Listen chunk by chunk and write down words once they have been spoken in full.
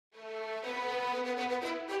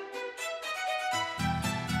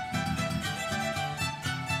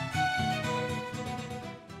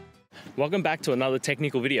Welcome back to another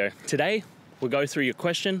technical video. Today, we'll go through your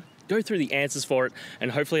question, go through the answers for it,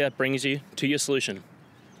 and hopefully that brings you to your solution.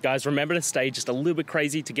 Guys, remember to stay just a little bit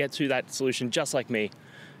crazy to get to that solution just like me.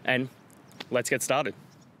 And let's get started.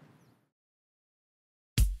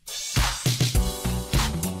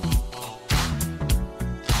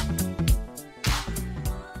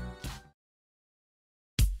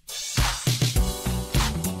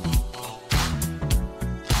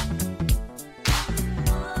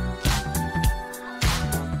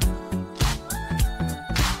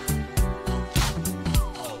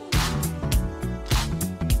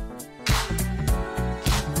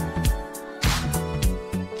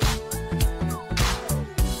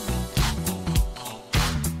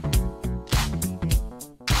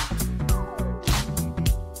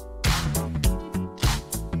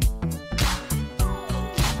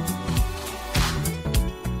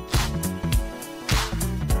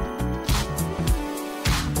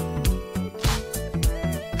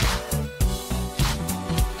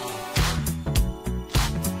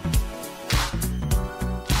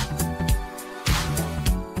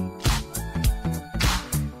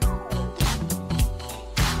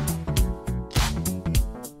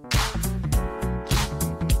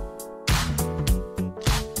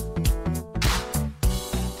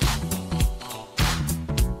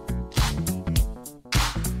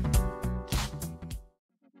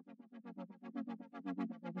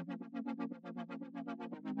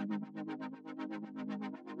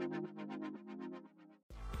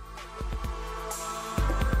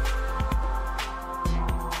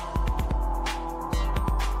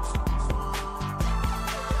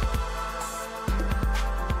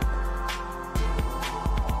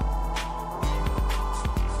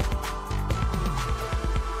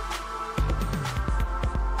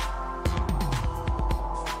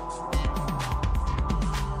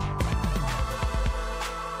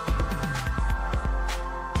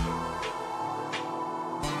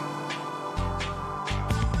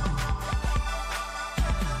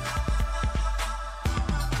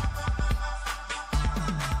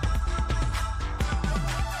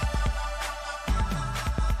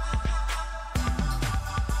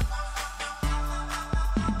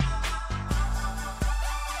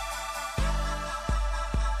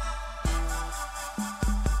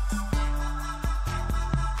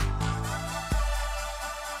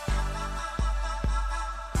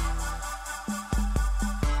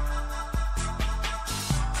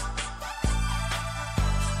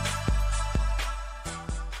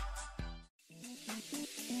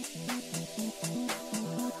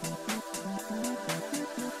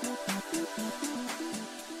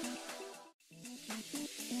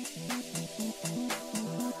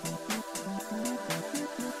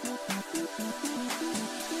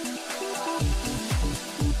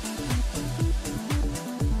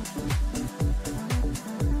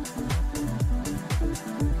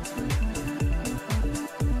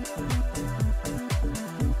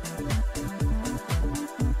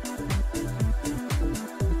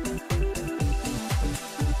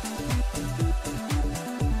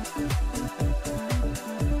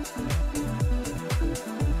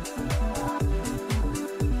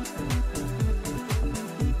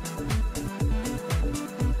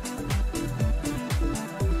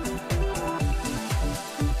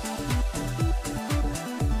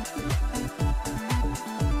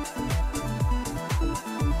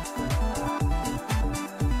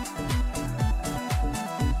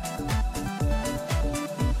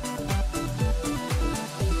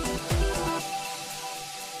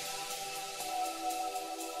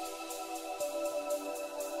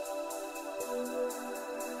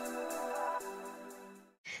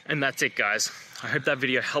 And that's it, guys. I hope that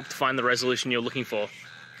video helped find the resolution you're looking for.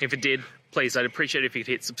 If it did, please, I'd appreciate it if you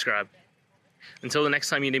could hit subscribe. Until the next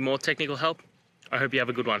time you need more technical help, I hope you have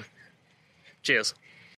a good one. Cheers.